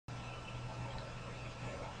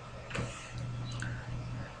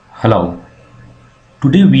Hello,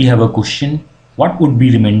 today we have a question. What would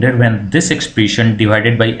be remainder when this expression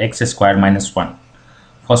divided by x square minus 1?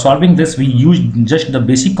 For solving this, we use just the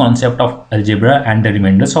basic concept of algebra and the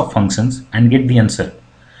remainders of functions and get the answer.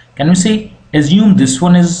 Can we say, assume this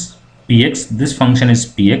one is px, this function is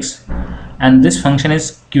px, and this function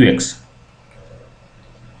is qx.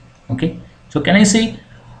 Okay, so can I say,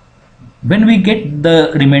 when we get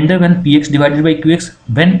the remainder when px divided by qx,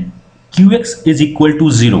 when qx is equal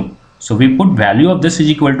to 0, so we put value of this is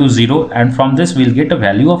equal to 0, and from this we'll get a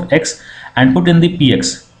value of x and put in the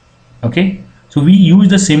px. Okay, so we use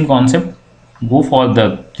the same concept, go for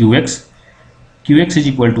the qx is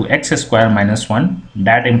equal to x square minus 1,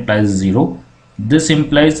 that implies 0. This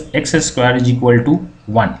implies x square is equal to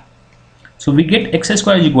 1. So we get x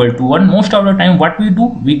square is equal to 1. Most of the time what we do,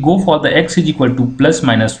 we go for the x is equal to plus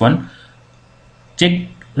minus 1, check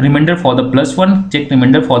remainder for the plus 1, check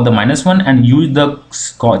remainder for the minus 1, and use the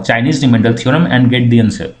Chinese remainder theorem and get the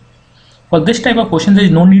answer. For this type of question, there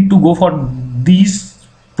is no need to go for these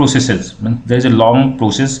processes. There is a long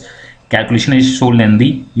process, calculation is so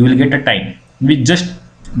lengthy, you will get a time. We just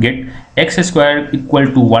get x square equal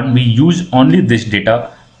to 1. We use only this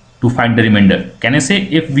data to find the remainder. Can I say,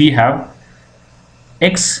 if we have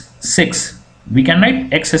x6, we can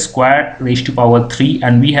write x square raised to power 3,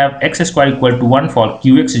 and we have x square equal to 1 for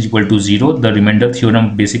qx is equal to 0, the remainder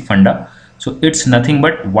theorem basic funda. So it's nothing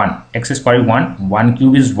but 1. X square 1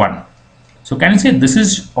 cube is 1. So can I say, this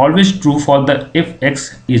is always true for the if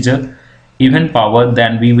x is a even power,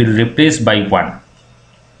 then we will replace by 1.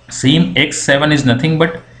 Same, x7 is nothing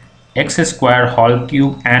but x square whole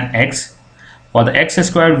cube and x. For the x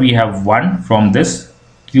square we have 1 from this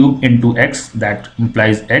cube into x, that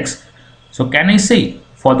implies x. So can I say,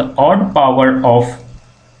 for the odd power of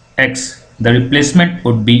x, the replacement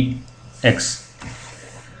would be x.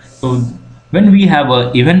 So when we have a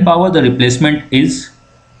even power, the replacement is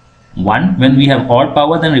 1. When we have odd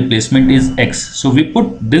power, then replacement is x. So we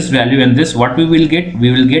put this value in this, what we will get?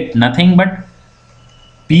 We will get nothing but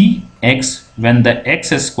px. When the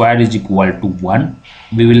x square is equal to 1,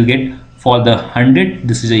 we will get, for the 100,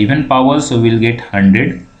 this is a even power, so we will get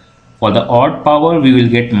 100. For the odd power, we will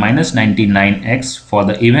get minus 99x. For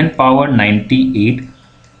the even power, 98.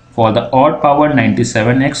 For the odd power,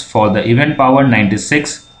 97x. For the even power,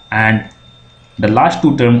 96. And the last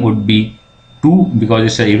two term would be 2, because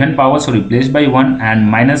it's an even power, so replaced by 1, and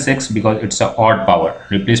minus x because it's an odd power.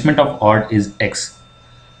 Replacement of odd is x.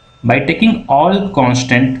 By taking all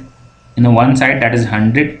constant in one side, that is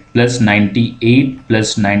 100 plus 98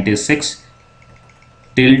 plus 96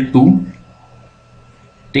 till 2.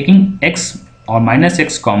 Taking x or minus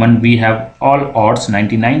x common, we have all odds,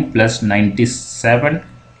 99 plus 97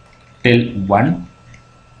 till 1,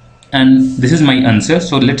 and this is my answer.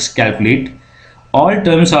 So let's calculate. All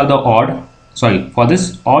terms are the odd, for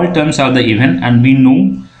this all terms are the even, and we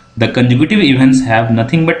know the consecutive events have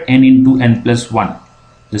nothing but n into n plus 1.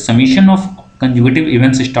 The summation of consecutive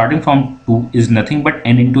events starting from 2 is nothing but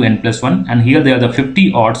n into n plus 1, and here there are the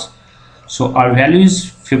 50 odds. So our value is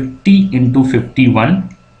 50 into 51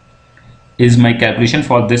 is my calculation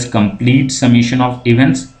for this complete summation of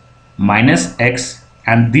events, minus x,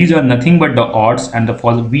 and these are nothing but the odds, and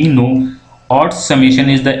we know odds summation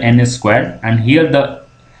is the n square, and here the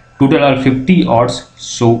total are 50 odds,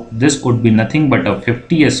 so this would be nothing but a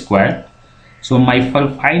 50 square. So my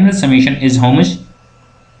final summation is how much?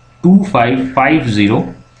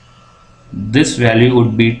 2550. This value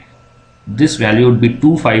would be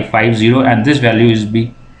 2550, and this value is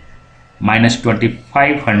be minus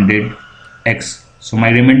 2500 x. So my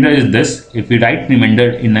remainder is this. If we write remainder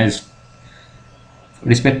in a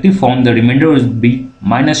respective form, the remainder will be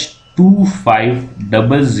minus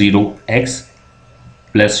 2500x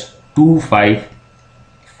plus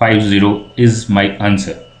 2550 is my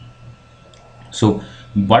answer. So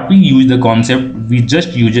what we use the concept, we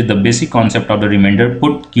just use the basic concept of the remainder,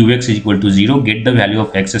 put qx is equal to 0, get the value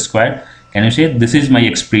of x square. Can you say, this is my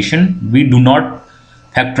expression? We do not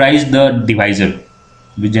factorize the divisor.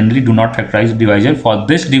 We generally do not factorize the divisor. For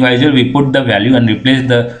this divisor, we put the value and replace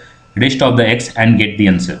the rest of the x and get the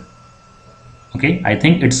answer. Okay, I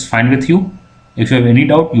think it's fine with you. If you have any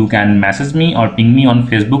doubt, you can message me or ping me on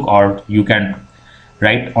Facebook, or you can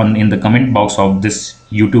write in the comment box of this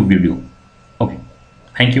YouTube video. Okay,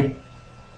 thank you.